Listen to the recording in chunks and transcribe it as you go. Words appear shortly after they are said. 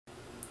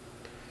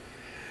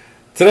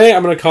Today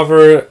I'm going to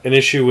cover an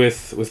issue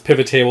with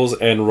pivot tables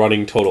and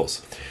running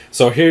totals.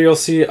 So here you'll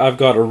see I've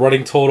got a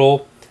running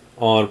total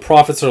on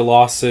profits or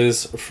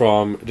losses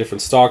from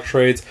different stock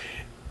trades,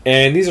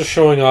 and these are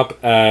showing up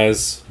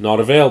as not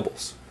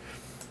availables.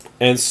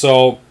 And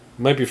so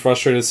you might be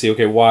frustrated to see,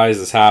 okay, why is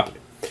this happening?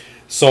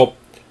 So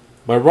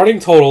my running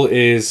total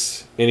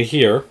is in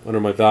here under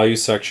my value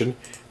section.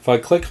 If I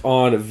click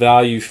on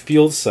value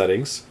field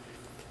settings,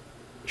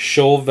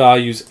 show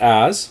values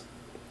as,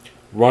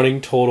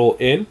 running total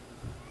in,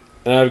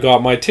 and I've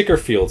got my ticker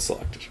field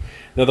selected.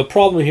 Now the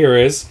problem here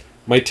is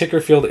my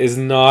ticker field is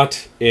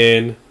not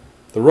in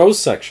the rows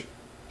section,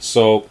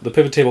 so the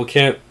pivot table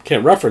can't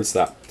reference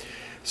that.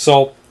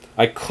 So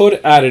I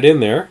could add it in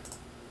there.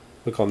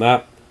 Click on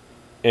that,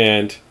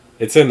 and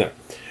it's in there.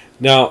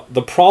 Now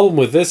the problem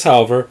with this,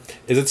 however,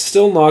 is it's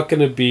still not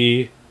going to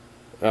be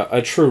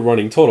a true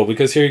running total,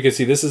 because here you can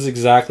see this is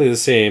exactly the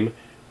same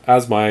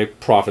as my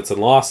profits and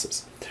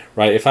losses,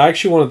 right? If I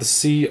actually wanted to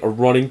see a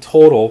running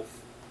total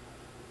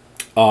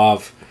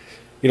of,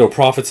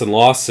 profits and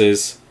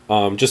losses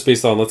just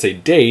based on, let's say,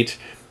 date,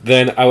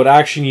 then I would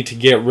actually need to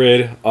get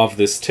rid of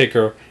this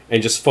ticker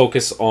and just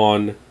focus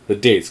on the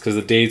dates, because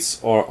the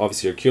dates are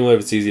obviously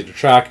cumulative. It's easy to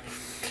track,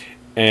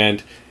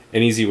 and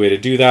an easy way to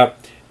do that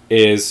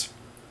is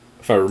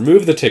if I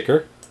remove the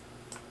ticker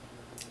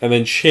and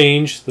then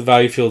change the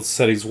value field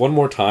settings one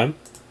more time,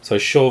 so I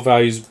show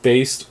values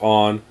based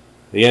on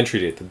the entry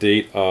date, the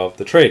date of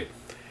the trade.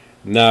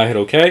 Now I hit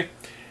OK.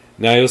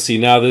 Now you'll see,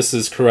 now this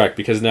is correct,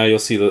 because now you'll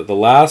see that the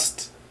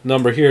last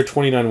number here,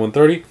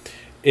 29,130,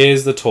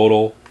 is the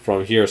total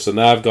from here. So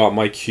now I've got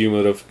my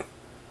cumulative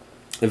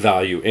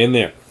value in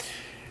there.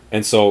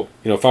 And so,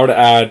 if I were to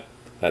add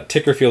that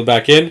ticker field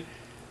back in,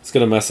 it's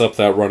going to mess up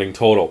that running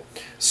total.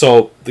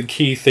 So the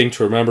key thing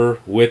to remember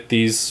with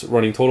these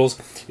running totals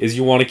is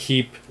you want to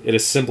keep it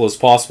as simple as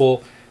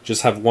possible.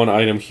 Just have one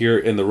item here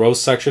in the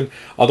rows section.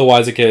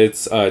 Otherwise, it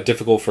gets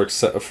difficult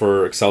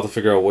for Excel to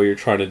figure out what you're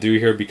trying to do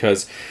here,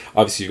 because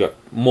obviously you've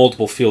got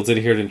multiple fields in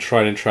here to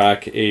try and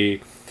track a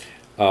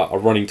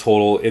running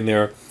total in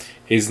there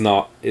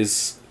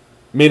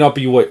may not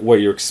be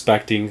what you're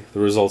expecting the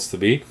results to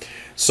be.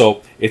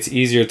 So it's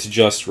easier to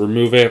just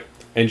remove it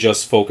and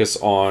just focus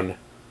on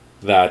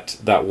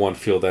that one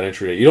field, that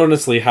entry date. You don't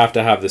necessarily have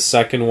to have the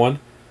second one.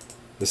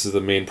 This is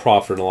the main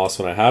profit and loss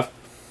one I have.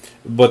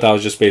 But that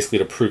was just basically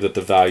to prove that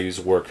the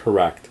values were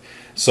correct.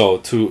 So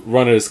to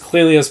run it as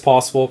cleanly as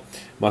possible,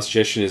 my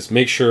suggestion is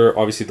make sure,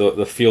 obviously,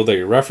 the field that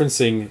you're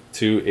referencing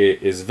to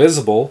is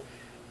visible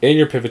in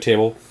your pivot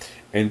table,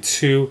 and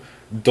two,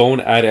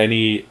 don't add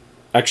any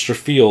extra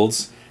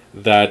fields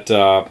that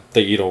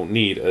you don't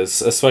need.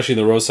 Especially in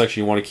the row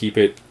section, you want to keep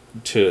it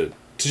to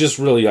just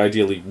really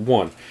ideally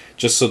one,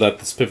 just so that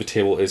this pivot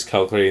table is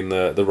calculating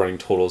the running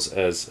totals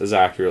as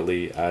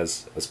accurately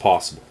as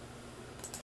possible.